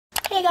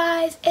Hey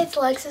guys, it's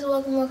Alexis.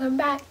 Welcome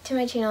back to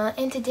my channel,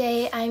 and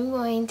today I'm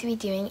going to be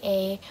doing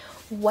a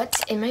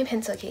what's in my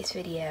pencil case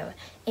video.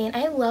 And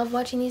I love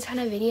watching these kind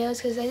of videos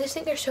because I just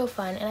think they're so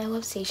fun, and I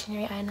love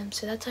stationery items,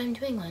 so that's why I'm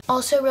doing one.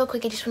 Also, real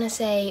quick, I just want to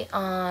say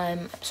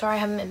sorry I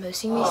haven't been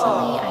posting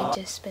recently. I've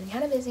just been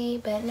kind of busy,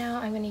 but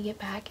now I'm going to get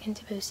back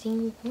into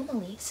posting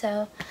normally,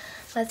 so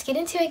let's get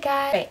into it,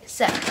 guys. Alright,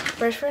 so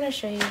first I'm going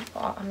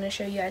to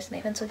show you guys my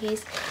pencil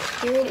case.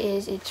 Here it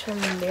is. It's from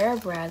Vera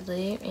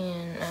Bradley,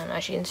 and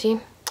as you can see,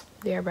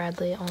 Vera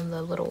Bradley on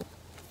the little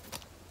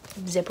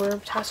zipper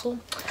tassel,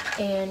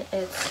 and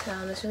it's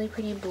this really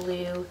pretty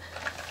blue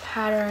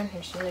pattern.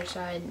 Here's the other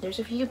side. There's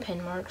a few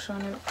pin marks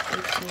on it.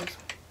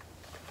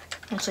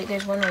 Looks like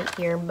there's one right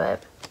here,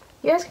 but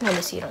you guys can kind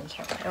of see it on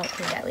camera. I don't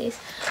think, at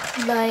least,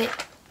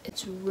 but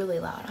it's really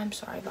loud. I'm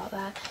sorry about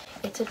that.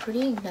 It's a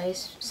pretty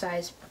nice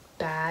size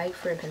bag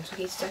for a pencil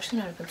case. It's actually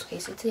not a pencil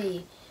case. It's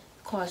a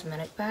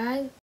cosmetic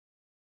bag,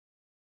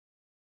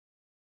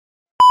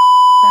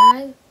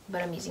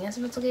 but I'm using it as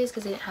a pencil case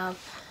because I didn't have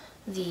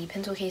the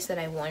pencil case that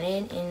I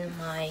wanted in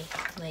my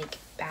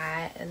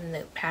bag and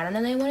the pattern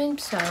that I wanted,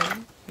 so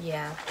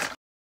yeah.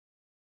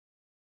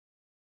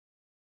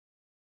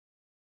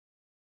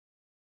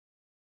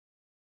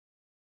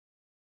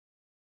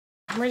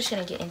 We're just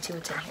gonna get into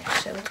what's in here,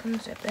 so let's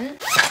unzip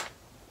it.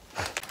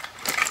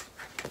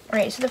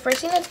 Alright, so the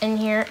first thing that's in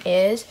here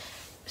is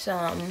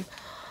some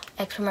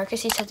Expo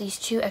markers. These have these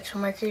two Expo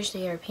markers.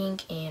 They are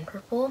pink and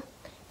purple.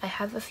 I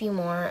have a few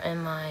more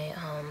in my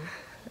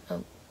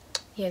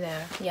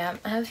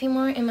I have a few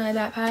more in my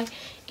backpack,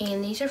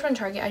 and these are from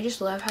Target. I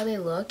just love how they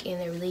look, and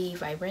they're really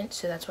vibrant,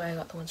 so that's why I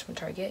got the ones from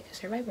Target, because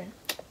they're vibrant.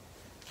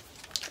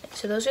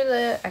 So those are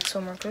the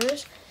Expo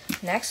markers.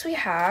 Next we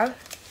have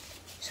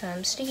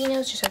some sticky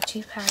notes. Just have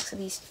 2 packs of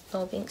these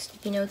little pink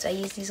sticky notes. I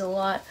use these a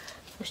lot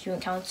for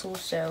student council,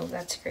 so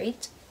that's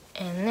great.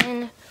 And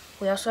then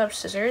we also have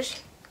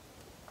scissors,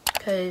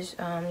 because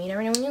you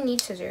never know when you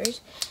need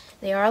scissors.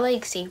 They are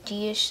like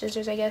safety-ish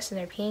scissors, I guess, and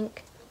they're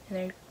pink, and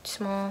they're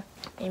small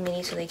and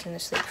mini, so they can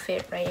just like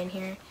fit right in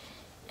here,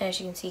 as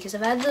you can see. Because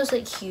if I had those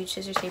like huge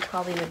scissors, they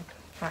probably would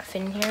not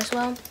fit in here as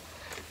well.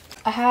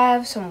 I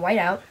have some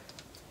whiteout,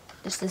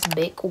 just this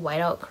big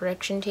whiteout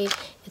correction tape.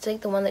 It's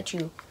like the one that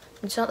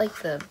it's not like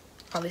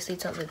obviously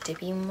it's not the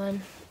dippy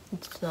one,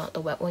 it's not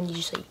the wet one, you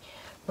just like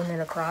run it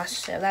across,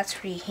 so that's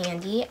pretty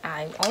handy.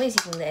 I'm always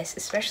using this,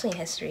 especially in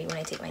history when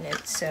I take my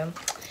notes, so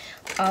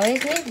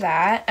always need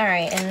that.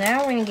 Alright, and now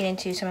we're going to get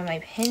into some of my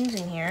pins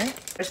in here.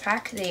 First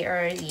pack, they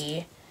are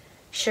the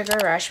Sugar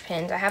Rush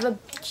pins. I have a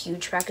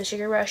huge pack of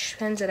Sugar Rush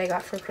pins that I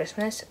got for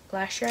Christmas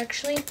last year,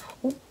 actually.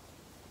 Ooh.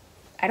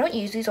 I don't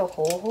use these a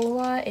whole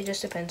lot. It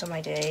just depends on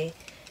my day,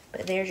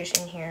 but they're just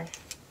in here.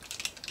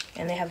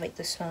 And they have like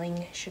the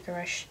smelling Sugar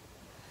Rush.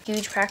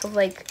 Huge pack of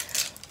like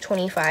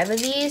 25 of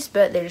these,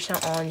 but they're just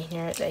not all in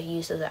here. I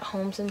use those at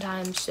home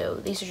sometimes, so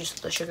these are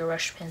just the Sugar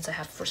Rush pins I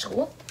have for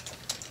school.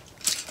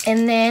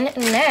 And then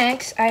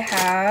next I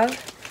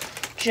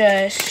have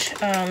just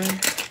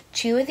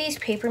 2 of these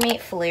Papermate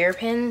Flare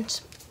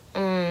pins.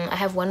 I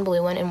have one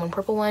blue one and one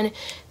purple one.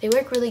 They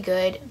work really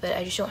good, but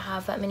I just don't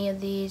have that many of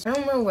these. I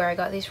don't remember where I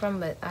got these from,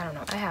 but I don't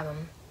know. I have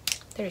them.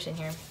 They're just in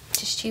here.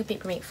 Just 2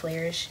 Papermate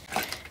Flares.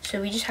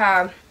 So we just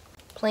have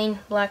plain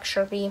black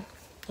Sharpie,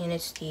 and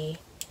it's the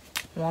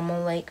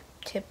normal like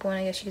tip one,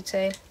 I guess you could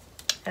say.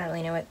 I don't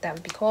really know what that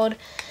would be called.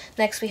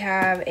 Next we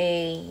have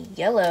a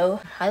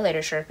yellow highlighter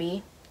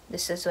Sharpie.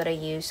 This is what I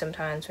use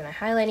sometimes when I'm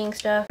highlighting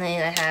stuff. And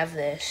then I have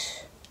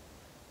this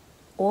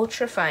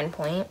ultra fine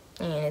point,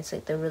 and it's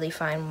like the really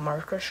fine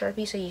marker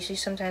Sharpie, so I use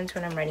these sometimes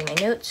when I'm writing my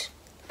notes.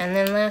 And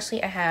then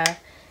lastly I have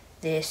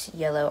this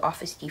yellow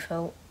Office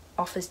Depot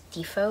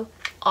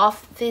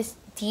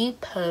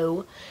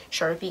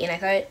Sharpie, and I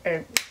thought,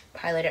 or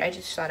highlighter, I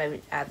just thought I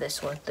would add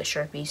this one, the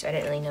Sharpies. I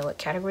didn't really know what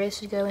category this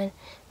would go in,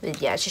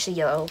 but yeah, it's just a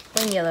yellow,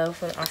 plain yellow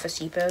from Office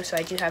Depot. So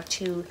I do have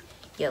 2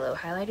 yellow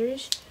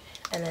highlighters,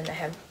 and then I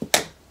have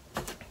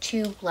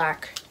 2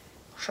 black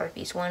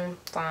Sharpies, one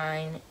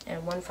fine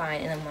and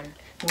then one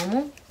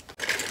normal.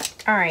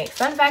 Alright,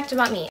 fun fact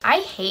about me. I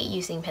hate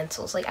using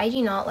pencils. Like, I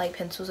do not like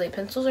pencils. Like,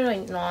 pencils are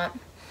like not...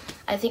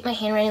 I think my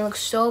handwriting looks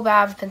so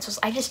bad with pencils.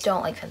 I just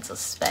don't like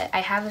pencils. But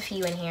I have a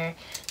few in here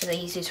because I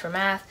use these for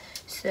math.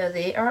 So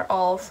they are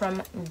all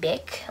from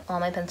Bic. All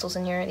my pencils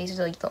in here. These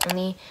are like the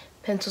only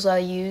pencils I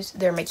use.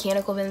 They're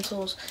mechanical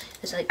pencils.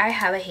 It's like I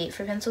have a hate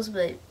for pencils,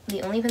 but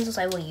the only pencils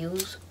I will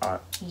use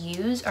are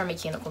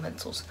mechanical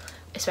pencils.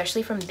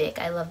 Especially from Bic.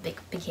 I love Bic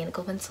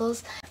mechanical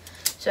pencils.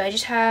 So I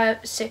just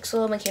have 6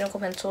 little mechanical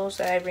pencils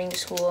that I bring to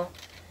school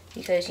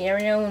because you never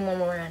know when one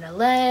will run out of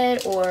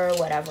lead or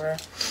whatever.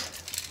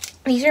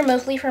 These are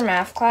mostly for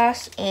math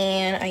class,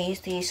 and I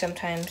use these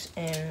sometimes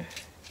in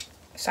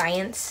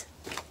science,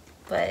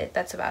 but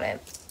that's about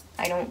it.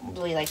 I don't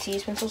really like to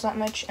use pencils that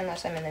much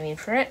unless I'm in the mood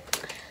for it.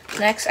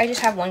 Next, I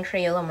just have one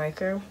Crayola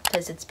marker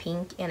because it's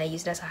pink and I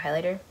use it as a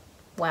highlighter.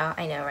 Wow,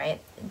 I know, right?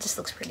 It just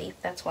looks pretty,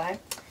 that's why.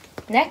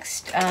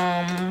 Next,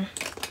 I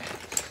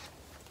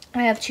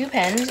have 2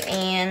 pens,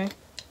 and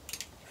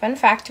Fun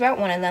fact about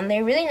one of them,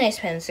 they're really nice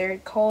pens. They're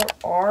called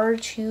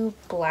R2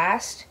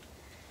 Blast,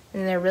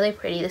 and they're really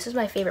pretty. This is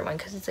my favorite one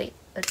because it's like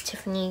a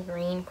Tiffany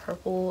green,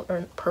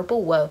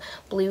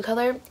 blue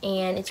color,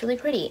 and it's really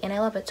pretty, and I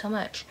love it so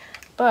much.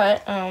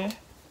 But, oh,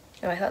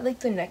 I thought like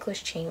the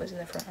necklace chain was in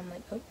the front. I'm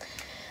like,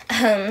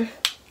 oh.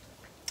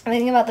 The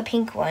thing about the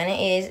pink one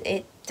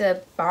is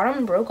the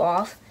bottom broke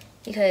off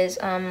because,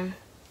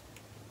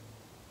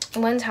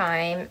 one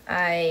time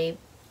I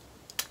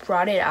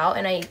brought it out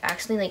and I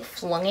accidentally like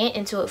flung it,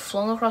 and so it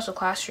flung across the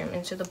classroom,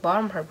 and so the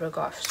bottom part broke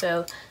off.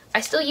 So I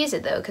still use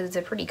it though because it's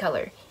a pretty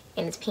color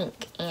and it's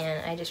pink,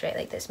 and I just write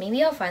like this.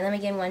 Maybe I'll find them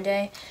again one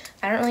day.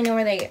 I don't really know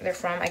where they're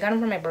from. I got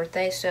them for my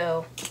birthday,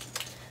 so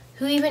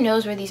who even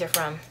knows where these are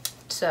from?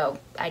 So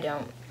I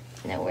don't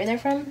know where they're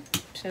from.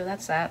 So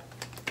that's that.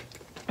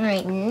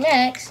 Alright,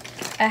 next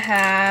I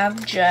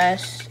have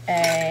just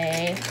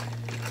a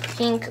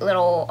pink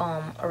little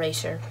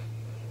eraser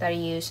that I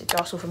use. It's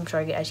also from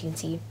Target, as you can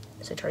see.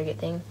 It's a Target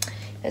thing.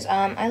 Because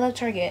I love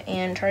Target,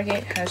 and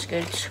Target has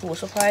good school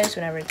supplies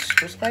whenever it's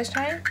school supplies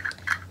time.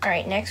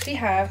 Alright, next we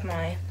have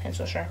my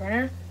pencil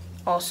sharpener.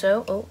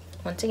 Also, oh,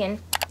 once again,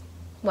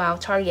 wow,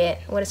 Target,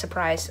 what a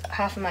surprise.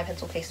 Half of my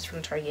pencil case is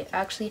from Target.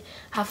 Actually,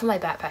 half of my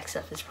backpack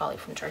stuff is probably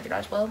from Target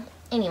as well.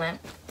 Anyway,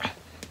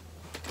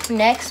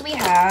 next we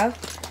have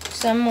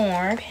some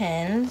more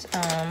pens.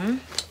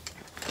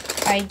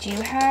 I do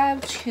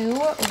have 2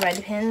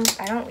 red pens.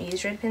 I don't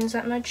use red pens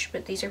that much,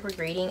 but these are for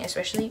grading,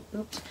 especially,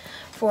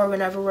 for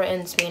whenever we're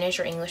in Spanish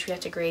or English, we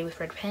have to grade with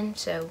red pen.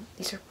 So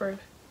these are for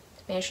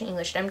Spanish and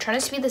English. And I'm trying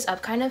to speed this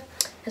up kind of,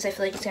 because I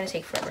feel like it's going to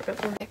take forever.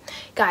 But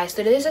guys,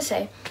 so this to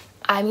say,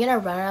 I'm going to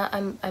run out,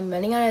 I'm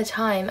running out of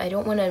time. I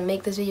don't want to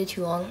make this video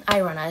too long.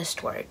 I run out of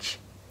storage.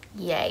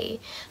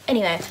 Yay.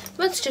 Anyway,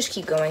 let's just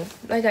keep going.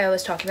 Like I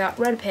was talking about,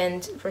 red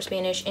pens for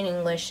Spanish and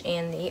English,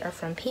 and they are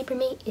from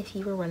Papermate, if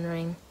you were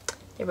wondering.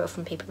 They're both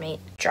from Papermate.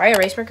 Dry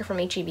erase marker from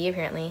HEB,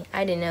 apparently.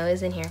 I didn't know it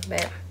was in here,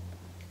 but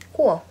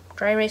cool.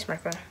 Dry erase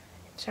marker.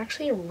 It's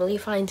actually a really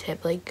fine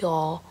tip. Like,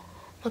 y'all,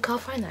 look how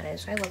fine that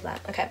is. I love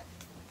that. Okay.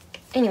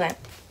 Anyway,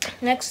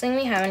 next thing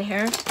we have in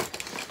here,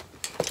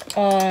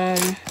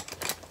 alright,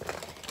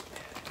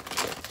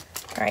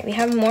 we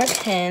have more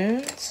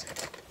pens.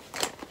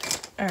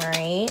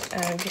 Alright,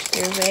 just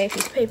threw away a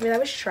piece of paper that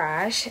was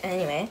trash.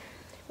 Anyway,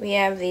 we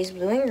have these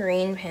blue and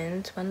green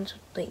pens. One's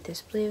like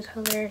this blue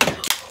color.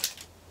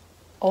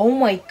 Oh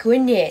my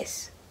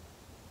goodness.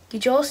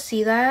 Did y'all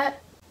see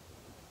that?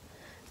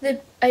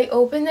 I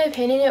opened the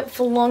pen and it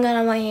flung out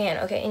of my hand.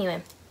 Okay,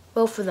 anyway,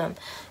 both of them.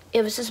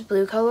 It was this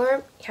blue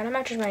color. Kind of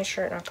matches my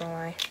shirt, not gonna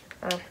lie.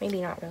 Or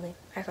maybe not really.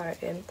 I thought it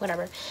did.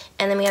 Whatever.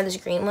 And then we have this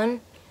green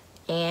one.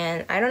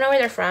 And I don't know where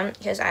they're from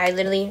because I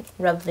literally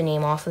rubbed the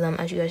name off of them,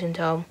 as you guys can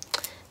tell.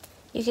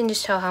 You can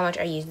just tell how much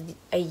I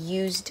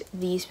used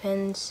these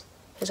pens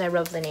because I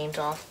rubbed the names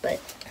off.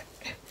 But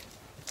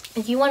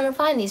if you want to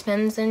find these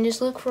pens, then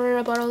just look for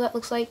a bottle that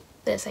looks like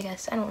this, I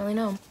guess. I don't really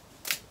know.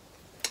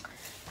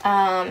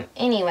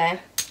 Anyway.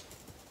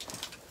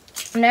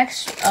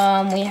 Next,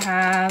 we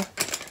have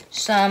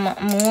some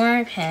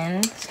more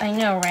pens. I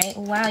know, right?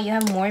 Wow, you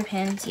have more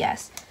pens?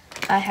 Yes.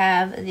 I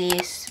have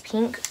this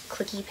pink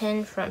clicky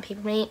pen from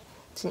Papermate.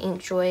 It's an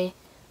Inkjoy.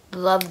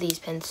 Love these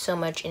pens so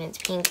much, and it's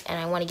pink, and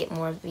I want to get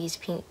more of these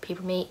pink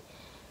Papermate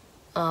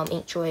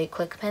Inkjoy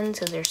click pens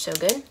because they're so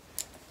good.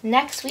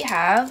 Next we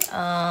have,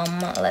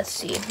 let's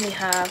see, we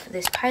have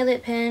this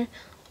Pilot pen.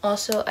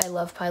 Also, I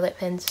love Pilot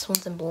pens. This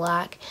one's in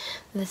black.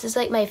 This is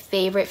like my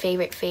favorite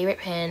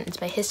pen.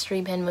 It's my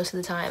history pen most of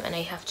the time, and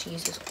I have to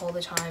use this all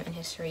the time in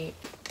history.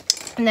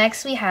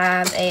 Next we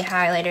have a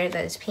highlighter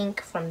that is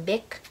pink from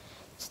Bic.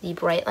 It's the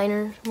bright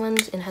liner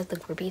ones and has the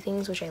grippy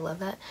things, which I love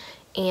that.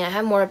 And I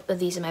have more of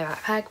these in my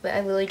backpack, but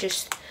I literally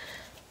just,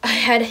 I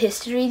had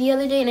history the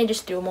other day and I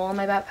just threw them all in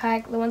my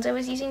backpack, the ones I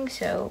was using,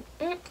 so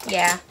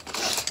yeah.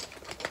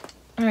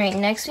 Alright,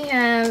 next we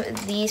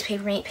have these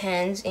Papermate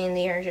pens, and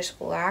they are just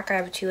black. I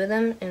have 2 of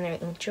them, and they're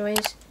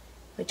Inkjoys,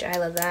 which I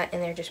love that,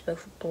 and they're just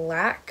both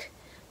black.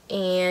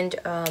 And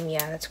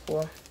yeah, that's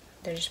cool.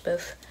 They're just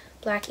both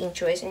black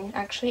Inkjoys, and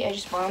actually I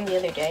just bought them the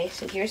other day.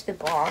 So here's the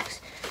box.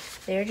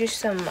 They're just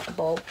some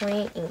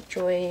ballpoint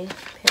Inkjoy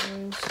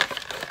pens.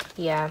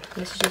 Yeah,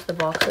 this is just the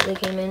box that they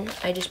came in.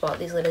 I just bought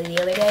these literally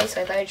the other day,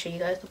 so I thought I'd show you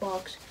guys the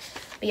box.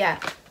 But yeah,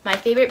 my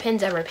favorite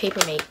pens ever,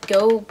 Papermate.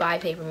 Go buy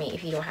Papermate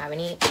if you don't have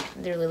any.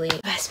 They're literally the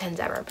best pens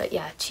ever. But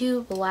yeah,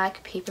 2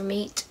 black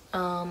Papermate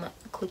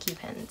clicky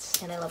pens.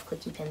 And I love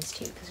clicky pens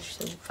too because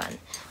they're so fun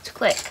to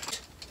click.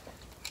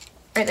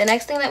 Alright, the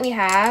next thing that we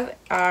have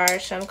are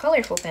some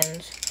colorful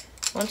pens.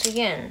 Once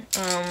again,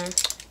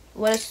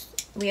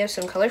 we have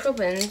some colorful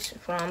pens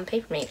from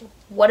Papermate.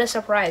 What a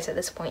surprise at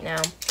this point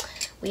now.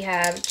 We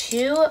have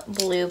 2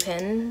 blue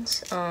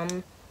pens,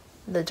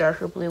 the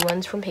darker blue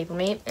ones from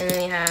Papermate, and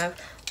then we have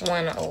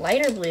 1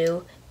 lighter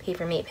blue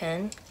Papermate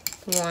pen,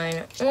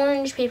 1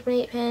 orange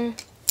Papermate pen,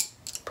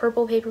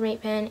 purple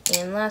Papermate pen,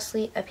 and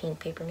lastly a pink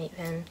Papermate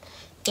pen.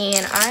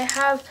 And I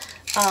have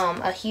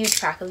a huge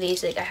pack of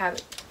these. Like I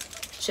have,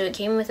 so it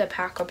came with a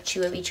pack of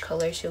 2 of each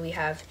color. So we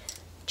have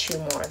 2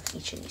 more of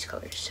each of these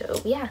colors.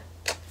 So yeah.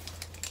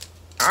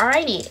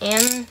 Alrighty,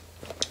 and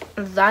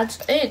that's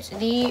it.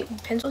 The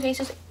pencil case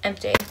is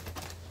empty.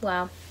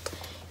 Wow.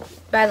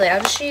 By the way,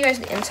 I'll just show you guys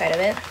the inside of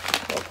it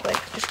real quick.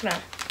 Just gonna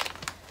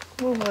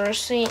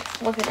reversing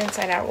look at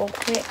inside out real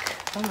quick.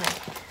 Oh my.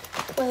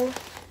 Well,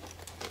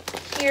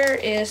 here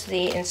is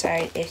the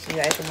inside if you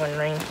guys are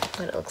wondering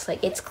what it looks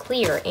like. It's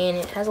clear and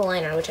it has a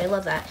liner, which I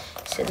love that.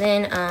 So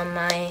then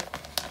my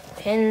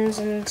pins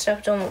and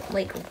stuff don't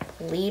like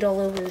bleed all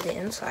over the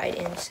inside,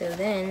 and so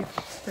then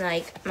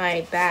like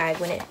my bag,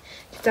 when it,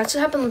 that's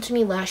what happened to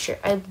me last year.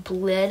 I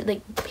bled,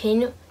 like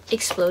pin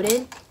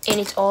exploded, and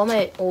it's all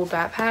my old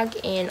backpack,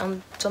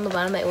 and it's on the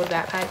bottom of my old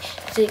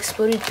backpack. It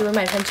exploded through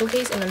my pencil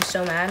case, and I'm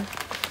so mad.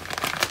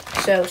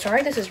 So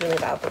sorry this is really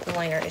loud, but the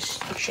liner is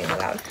extremely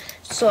loud.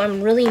 So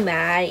I'm really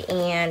mad,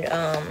 and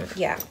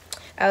yeah,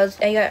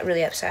 I got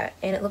really upset,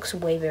 and it looks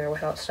way bigger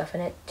without stuff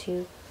in it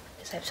too.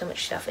 I have so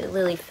much stuff, it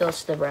literally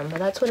fills to the brim, but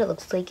that's what it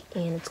looks like,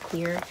 and it's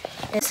clear.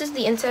 And this is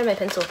the inside of my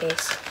pencil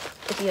case,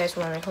 if you guys are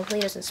wondering. Hopefully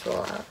it doesn't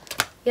spill out.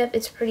 Yep,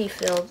 it's pretty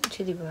filled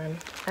to the brim,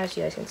 as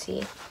you guys can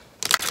see.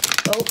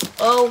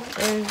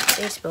 And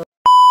they spilled.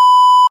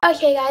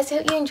 Okay guys, I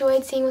hope you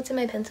enjoyed seeing what's in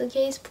my pencil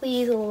case.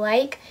 Please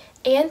like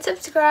and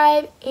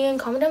subscribe, and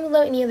comment down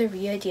below any other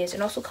video ideas,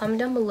 and also comment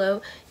down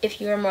below if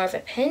you're more of a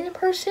pen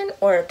person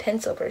or a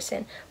pencil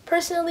person.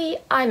 Personally,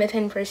 I'm a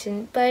pen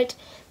person, but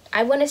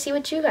I want to see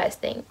what you guys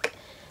think.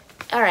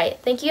 Alright,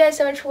 thank you guys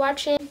so much for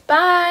watching.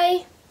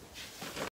 Bye!